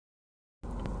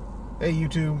Hey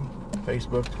YouTube,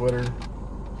 Facebook, Twitter,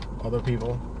 other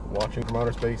people watching from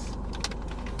outer space.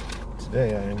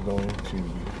 Today I am going to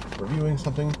be reviewing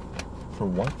something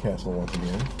from White Castle once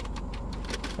again.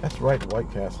 That's right,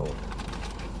 White Castle.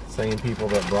 Same people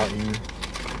that brought you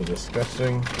the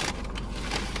disgusting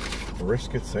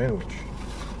brisket sandwich.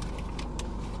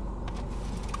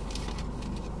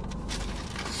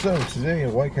 So today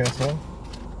at White Castle,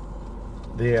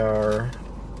 they are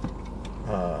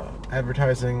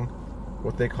advertising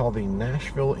what they call the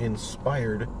Nashville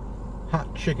inspired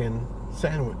hot chicken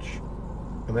sandwich,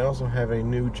 and they also have a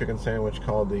new chicken sandwich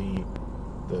called the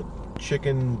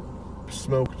chicken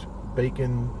smoked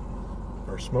bacon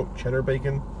or smoked cheddar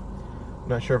bacon. I'm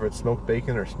not sure if it's smoked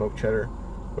bacon or smoked cheddar,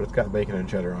 but it's got bacon and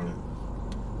cheddar on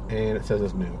it, and it says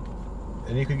it's new.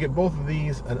 And you can get both of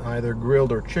these in either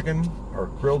grilled or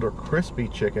crispy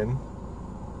chicken.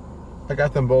 I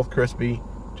got them both crispy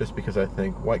just because I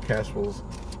think White Castle's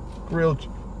grilled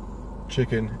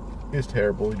chicken is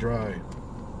terribly dry.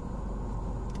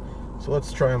 So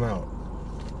let's try them out.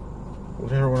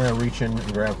 Whichever one I reach in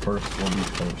and grab first will be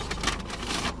first.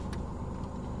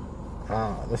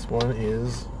 This one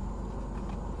is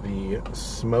the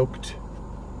smoked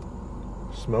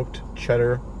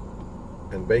cheddar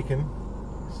and bacon.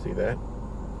 See that?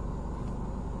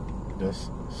 It does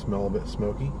smell a bit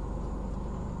smoky.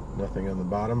 Nothing on the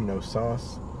bottom, no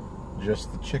sauce,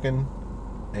 just the chicken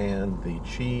and the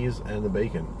cheese and the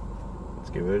bacon. Let's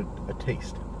give it a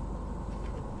taste.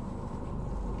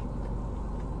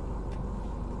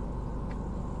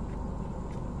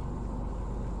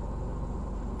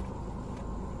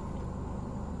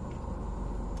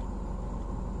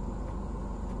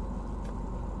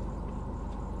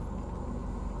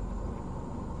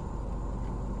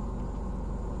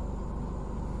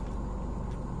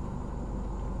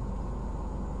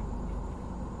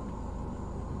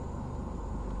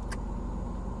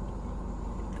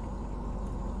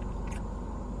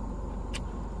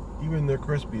 Even their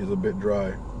crispy is a bit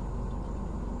dry.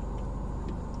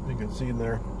 You can see in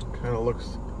there, it kind of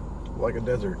looks like a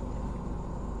desert.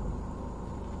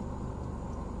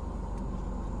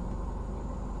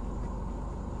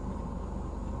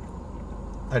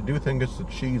 I do think it's the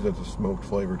cheese that's a smoked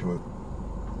flavor to it.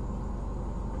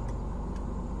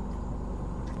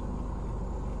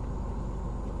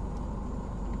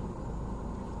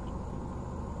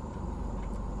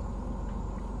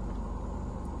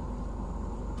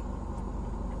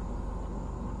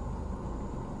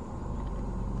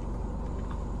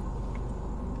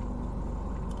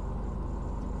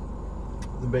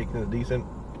 The bacon is decent.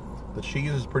 The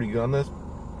cheese is pretty good on this.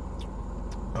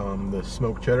 The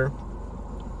smoked cheddar,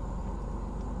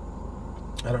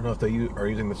 I don't know if they are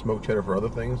using the smoked cheddar for other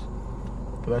things,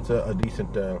 but that's a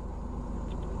decent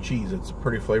cheese. It's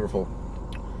pretty flavorful.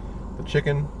 The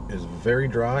chicken is very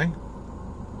dry.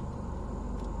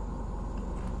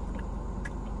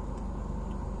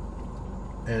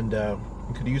 And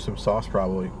you could use some sauce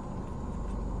probably.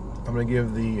 I'm going to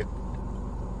give the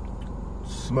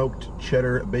smoked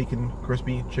cheddar bacon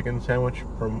crispy chicken sandwich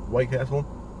from White Castle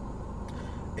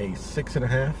a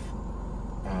 6.5.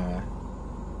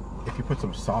 If you put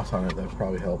some sauce on it, that would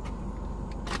probably help.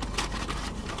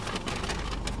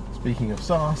 Speaking of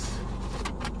sauce,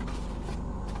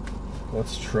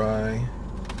 let's try.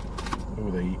 Oh,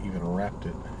 they even wrapped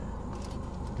it.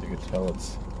 You can tell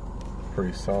it's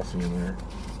pretty saucy in there.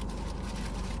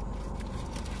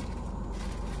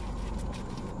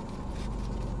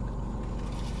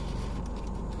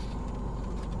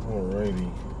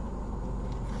 Alrighty.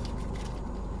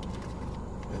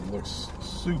 It looks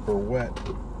super wet.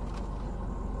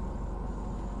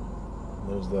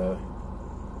 There's the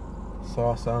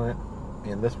sauce on it,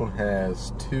 and this one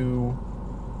has 2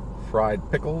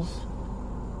 fried pickles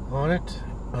on it.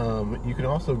 You can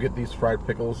also get these fried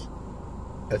pickles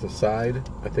as a side.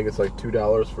 I think it's like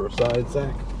 $2 for a side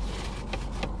sack.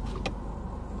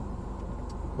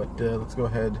 But let's go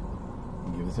ahead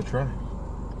and give this a try.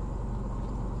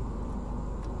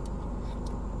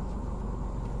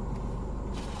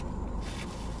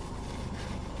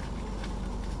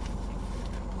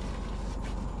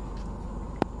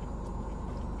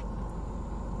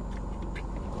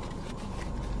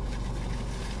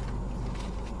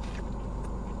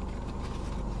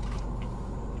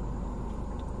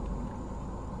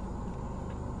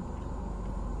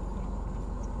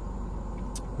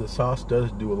 The sauce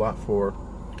does do a lot for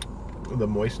the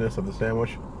moistness of the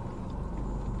sandwich,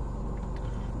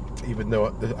 even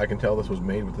though I can tell this was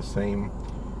made with the same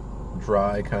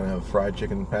dry kind of fried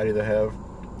chicken patty they have.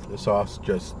 The sauce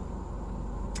just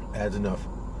adds enough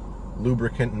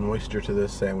lubricant and moisture to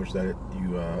this sandwich that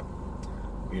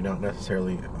you not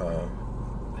necessarily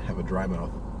have a dry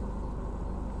mouth.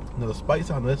 Now the spice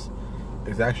on this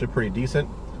is actually pretty decent.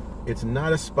 It's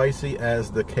not as spicy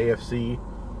as the KFC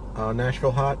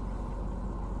Nashville Hot.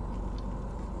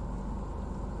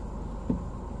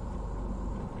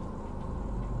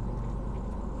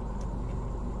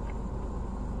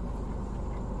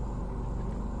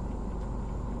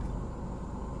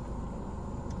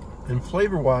 And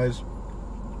flavor-wise,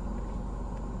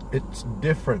 it's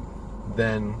different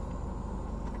than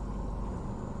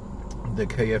the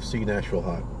KFC Nashville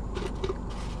Hot.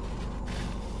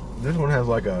 This one has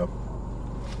like a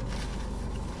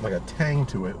tang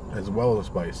to it as well as a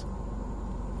spice.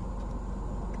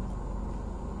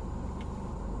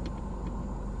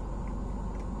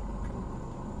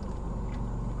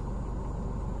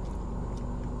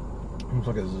 Almost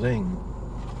like a zing.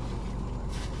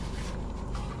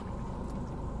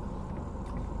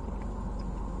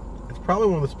 It's probably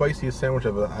one of the spiciest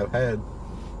sandwiches I've had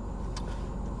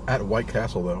at White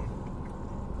Castle, though.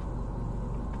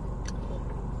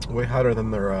 Way hotter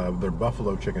than their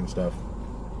buffalo chicken stuff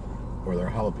or their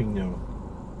jalapeno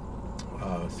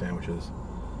sandwiches.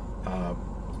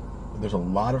 There's a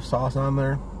lot of sauce on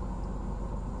there,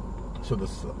 so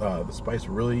the spice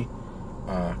really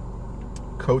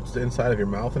coats the inside of your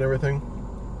mouth and everything.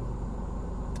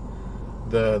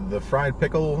 The fried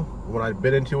pickle, when I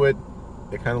bit into it,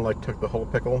 it kind of like took the whole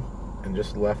pickle and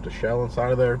just left a shell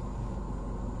inside of there.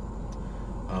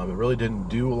 It really didn't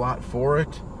do a lot for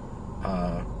it.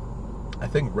 I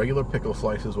think regular pickle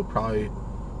slices will probably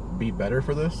be better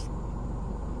for this.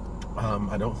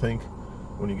 I don't think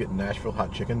when you get Nashville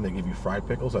hot chicken they give you fried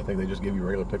pickles. I think they just give you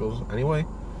regular pickles anyway.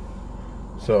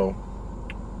 So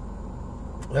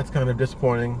that's kind of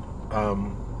disappointing.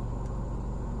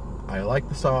 I like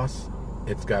the sauce.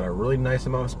 It's got a really nice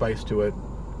amount of spice to it.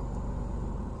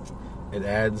 It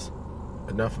adds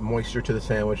enough moisture to the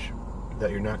sandwich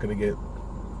that you're not going to get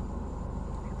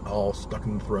all stuck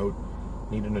in the throat,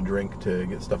 needing a drink to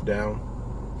get stuff down.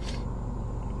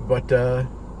 But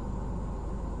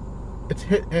it's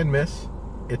hit and miss.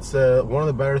 It's one of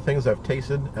the better things I've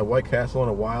tasted at White Castle in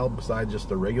a while, besides just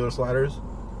the regular sliders.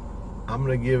 I'm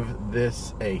going to give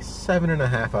this a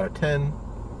 7.5 out of 10.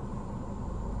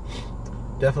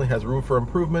 Definitely has room for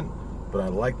improvement, but I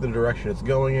like the direction it's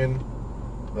going in.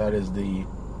 That is the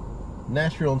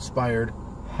Nashville-inspired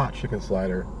hot chicken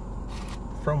slider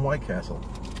from White Castle.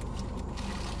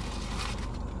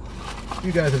 If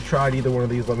you guys have tried either one of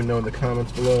these, let me know in the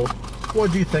comments below.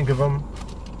 What do you think of them?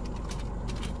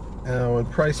 Now, and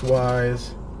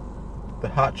price-wise, the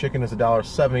hot chicken is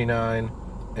 $1.79,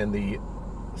 and the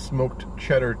smoked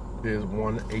cheddar is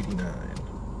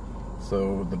 $1.89.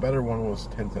 So the better one was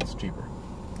 10 cents cheaper.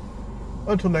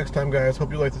 Until next time, guys,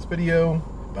 hope you liked this video.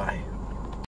 Bye.